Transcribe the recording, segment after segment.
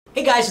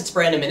Hey guys, it's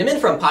Brandon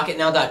Miniman from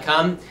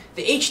Pocketnow.com.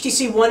 The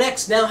HTC One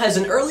X now has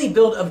an early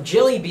build of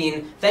Jelly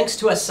Bean thanks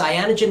to a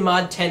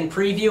CyanogenMod 10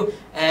 preview,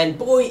 and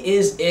boy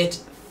is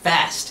it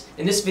fast.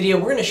 In this video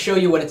we're going to show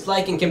you what it's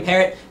like and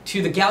compare it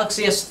to the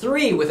Galaxy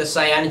S3 with a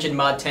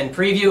CyanogenMod 10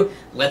 preview.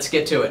 Let's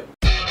get to it.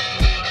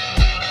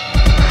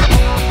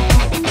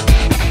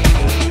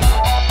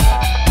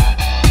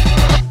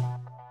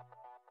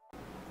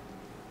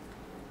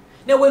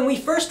 Now, when we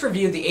first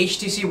reviewed the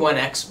HTC One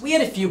X, we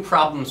had a few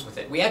problems with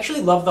it. We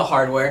actually loved the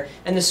hardware,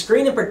 and the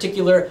screen in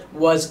particular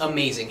was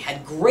amazing.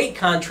 Had great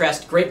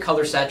contrast, great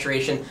color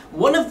saturation,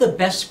 one of the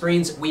best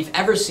screens we've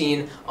ever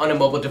seen on a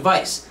mobile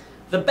device.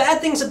 The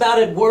bad things about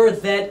it were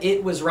that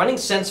it was running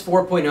Sense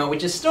 4.0,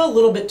 which is still a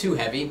little bit too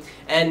heavy,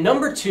 and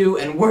number two,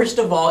 and worst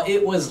of all,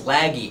 it was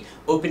laggy.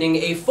 Opening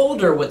a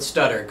folder would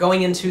stutter,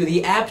 going into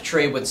the app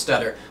tray would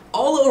stutter.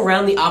 All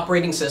around the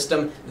operating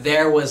system,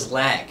 there was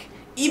lag,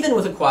 even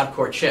with a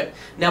quad-core chip.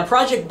 Now,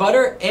 Project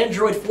Butter,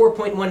 Android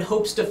 4.1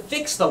 hopes to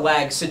fix the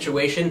lag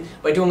situation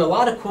by doing a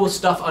lot of cool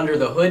stuff under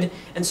the hood,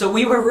 and so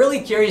we were really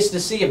curious to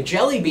see if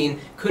Jelly Bean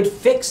could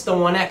fix the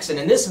One X. And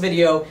in this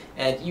video,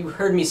 and you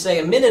heard me say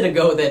a minute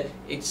ago that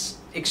it's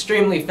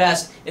extremely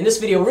fast, in this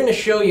video we're going to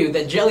show you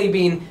that Jelly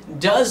Bean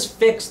does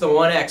fix the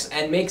One X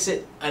and makes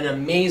it an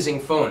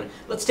amazing phone.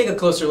 Let's take a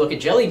closer look at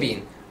Jelly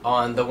Bean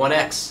on the One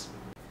X.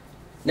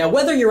 Now,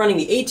 whether you're running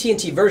the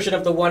AT&T version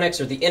of the One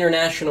X or the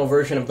international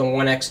version of the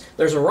One X,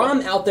 there's a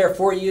ROM out there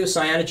for you,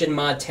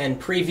 CyanogenMod 10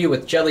 preview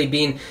with Jelly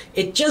Bean.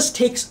 It just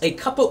takes a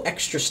couple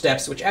extra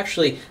steps, which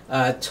actually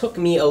took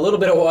me a little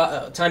bit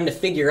of time to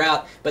figure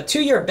out, but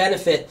to your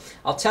benefit,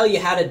 I'll tell you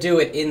how to do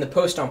it in the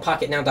post on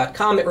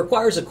Pocketnow.com. It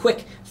requires a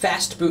quick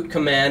fast boot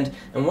command,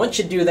 and once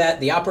you do that,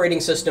 the operating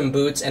system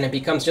boots, and it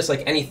becomes just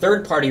like any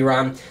third-party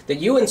ROM that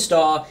you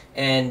install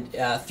and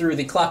through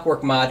the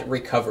Clockwork Mod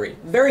recovery.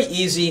 Very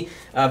easy,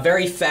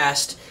 very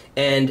fast,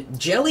 and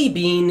Jelly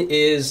Bean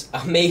is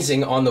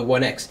amazing on the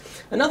One X.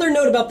 Another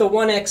note about the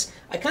One X,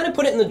 I kind of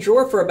put it in the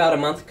drawer for about a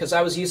month because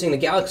I was using the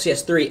Galaxy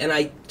S3, and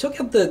I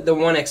took up the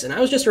One X, and I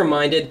was just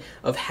reminded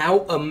of how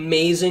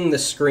amazing the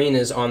screen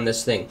is on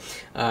this thing.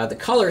 The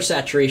color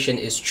saturation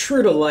is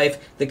true to life,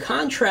 the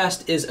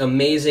contrast is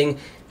amazing,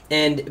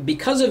 and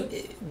because of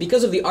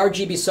the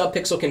RGB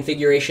subpixel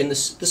configuration, the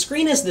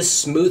screen has this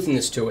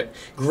smoothness to it.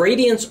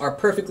 Gradients are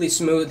perfectly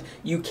smooth.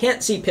 You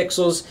can't see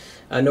pixels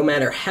no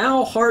matter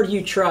how hard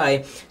you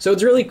try. So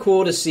it's really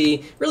cool to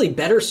see really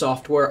better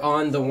software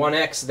on the One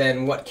X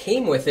than what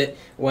came with it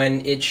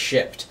when it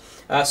shipped.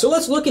 So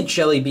let's look at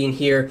Jelly Bean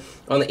here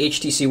on the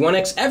HTC One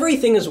X.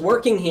 Everything is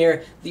working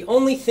here. The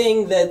only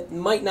thing that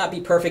might not be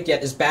perfect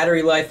yet is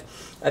battery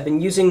life. I've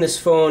been using this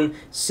phone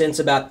since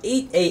about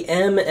 8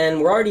 a.m. and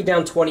we're already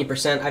down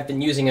 20%. I've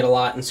been using it a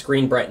lot and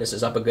screen brightness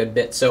is up a good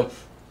bit, so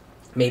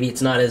maybe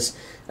it's not as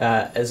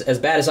bad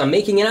as I'm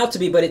making it out to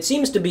be, but it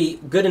seems to be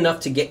good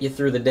enough to get you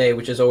through the day,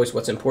 which is always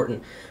what's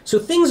important. So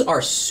things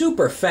are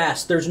super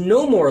fast. There's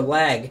no more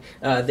lag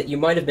that you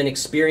might have been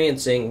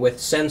experiencing with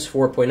Sense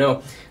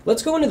 4.0.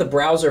 Let's go into the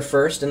browser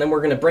first, and then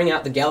we're going to bring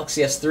out the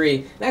Galaxy S3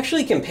 and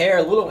actually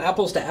compare little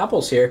apples to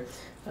apples here.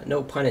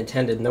 No pun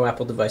intended, no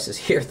Apple devices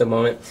here at the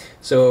moment.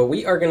 So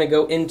we are going to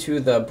go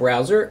into the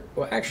browser.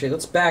 Well, actually,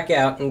 let's back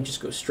out and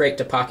just go straight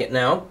to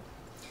Pocketnow.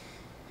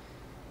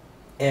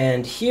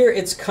 And here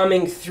it's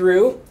coming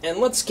through. And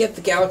let's get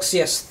the Galaxy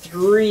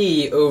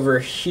S3 over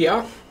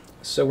here.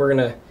 So we're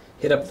going to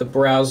hit up the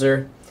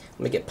browser. Let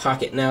me get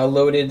Pocketnow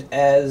loaded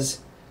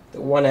as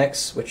the One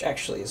X, which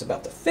actually is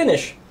about to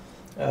finish,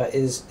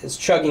 is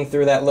chugging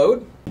through that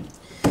load.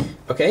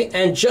 Okay,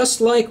 and just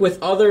like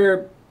with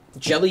other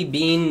Jelly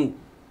Bean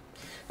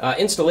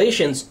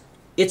installations,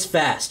 it's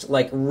fast,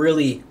 like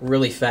really,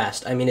 really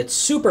fast. I mean, it's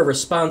super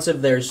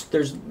responsive.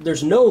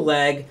 There's no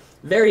lag.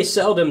 Very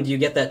seldom do you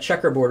get that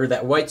checkerboard or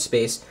that white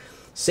space.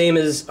 Same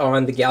as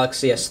on the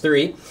Galaxy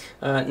S3.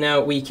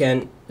 Now we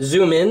can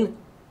zoom in,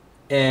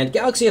 and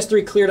Galaxy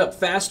S3 cleared up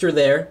faster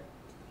there,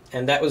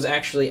 and that was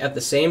actually at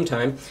the same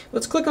time.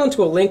 Let's click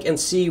onto a link and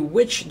see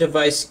which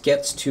device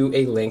gets to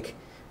a link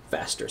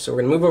faster. So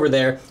we're going to move over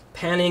there.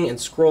 Panning and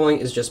scrolling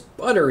is just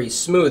buttery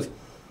smooth,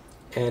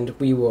 and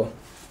we will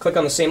click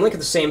on the same link at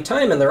the same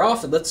time, and they're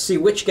off. Let's see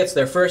which gets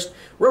there first.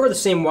 We're over the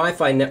same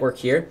Wi-Fi network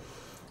here.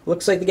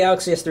 Looks like the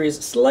Galaxy S3 is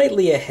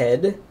slightly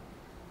ahead.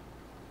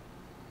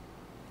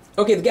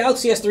 Okay, the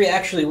Galaxy S3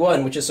 actually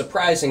won, which is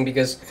surprising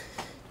because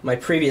my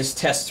previous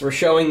tests were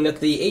showing that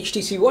the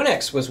HTC One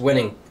X was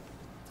winning.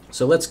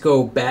 So let's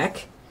go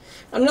back.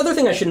 Another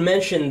thing I should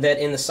mention that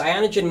in the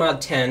CyanogenMod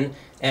 10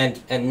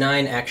 and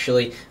 9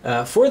 actually,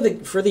 for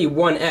the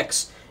One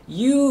X,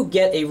 you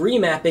get a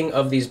remapping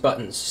of these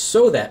buttons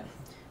so that,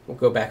 we'll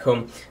go back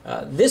home,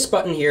 this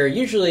button here,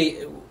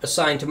 usually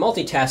assigned to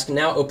multitask,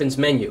 now opens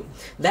menu.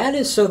 That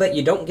is so that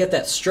you don't get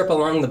that strip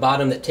along the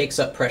bottom that takes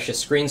up precious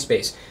screen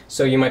space.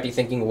 So you might be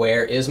thinking,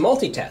 where is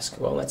multitask?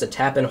 Well, that's a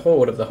tap and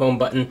hold of the home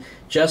button,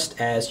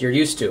 just as you're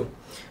used to.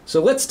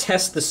 So let's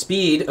test the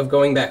speed of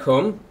going back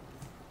home.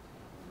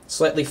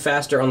 Slightly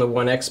faster on the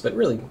One X, but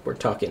really we're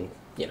talking,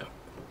 you know,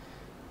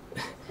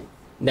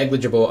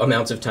 negligible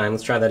amounts of time.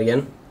 Let's try that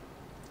again.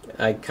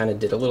 I kind of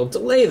did a little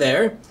delay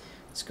there.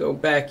 Let's go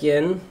back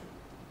in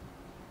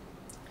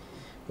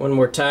one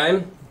more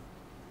time.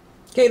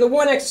 Okay, the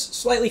 1X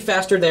slightly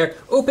faster there.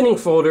 Opening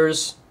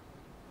folders,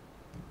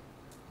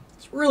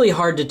 it's really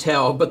hard to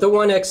tell, but the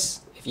 1X,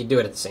 if you do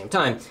it at the same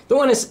time, the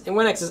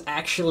 1X is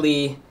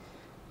actually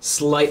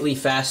slightly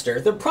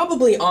faster. They're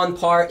probably on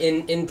par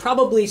in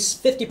probably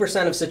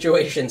 50% of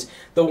situations.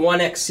 The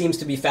 1X seems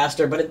to be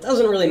faster, but it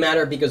doesn't really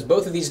matter because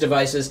both of these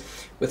devices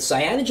with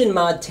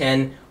CyanogenMod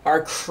 10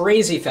 are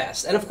crazy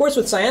fast. And of course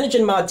with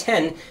CyanogenMod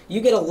 10,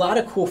 you get a lot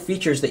of cool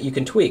features that you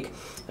can tweak.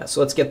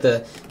 So let's get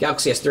the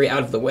Galaxy S3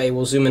 out of the way.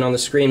 We'll zoom in on the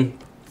screen.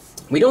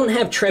 We don't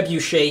have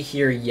Trebuchet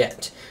here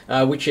yet,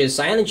 which is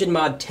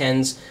CyanogenMod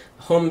 10's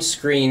home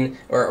screen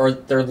or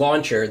their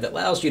launcher that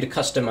allows you to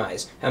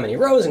customize how many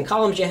rows and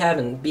columns you have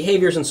and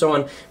behaviors and so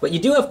on. But you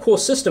do have cool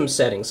system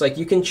settings, like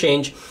you can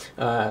change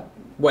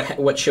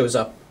what shows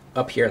up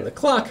here in the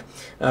clock.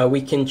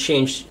 We can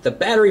change the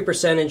battery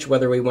percentage,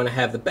 whether we want to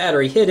have the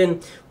battery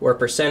hidden or a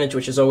percentage,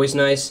 which is always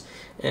nice.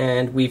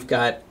 And we've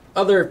got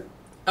other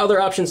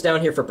options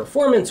down here for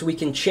performance. We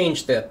can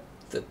change the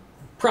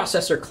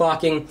processor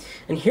clocking.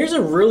 And here's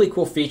a really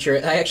cool feature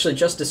I actually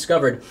just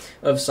discovered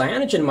of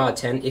CyanogenMod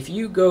 10. If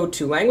you go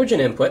to language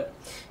and input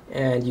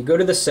and you go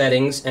to the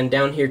settings and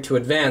down here to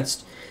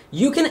advanced,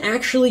 you can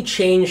actually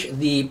change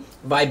the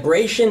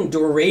vibration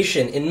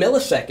duration in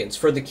milliseconds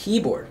for the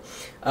keyboard.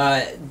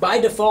 By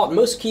default,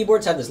 most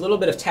keyboards have this little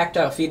bit of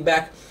tactile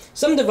feedback.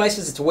 Some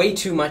devices it's way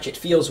too much, it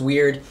feels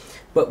weird,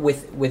 but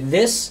with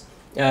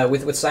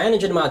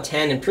CyanogenMod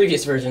 10 and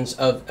previous versions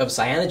of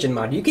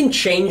CyanogenMod, you can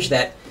change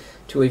that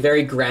to a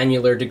very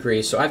granular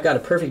degree. So I've got a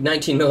perfect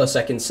 19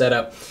 millisecond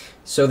setup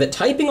so that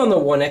typing on the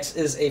 1X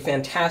is a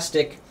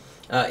fantastic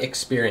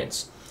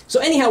experience. So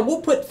anyhow, we'll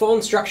put full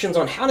instructions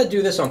on how to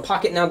do this on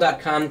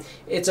Pocketnow.com.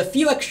 It's a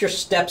few extra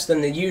steps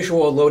than the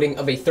usual loading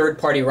of a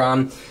third-party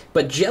ROM,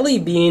 but Jelly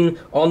Bean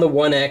on the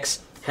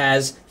 1X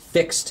has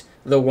fixed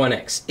the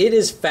 1X. It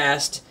is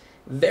fast,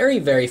 very,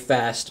 very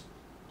fast.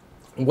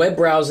 Web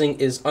browsing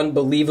is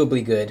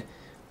unbelievably good,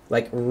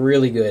 like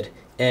really good.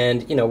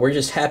 And, you know, we're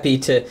just happy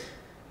to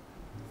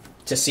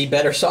see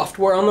better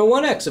software on the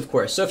 1X, of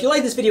course. So if you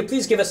like this video,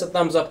 please give us a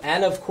thumbs up.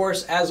 And of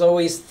course, as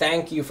always,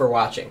 thank you for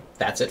watching.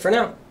 That's it for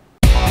now.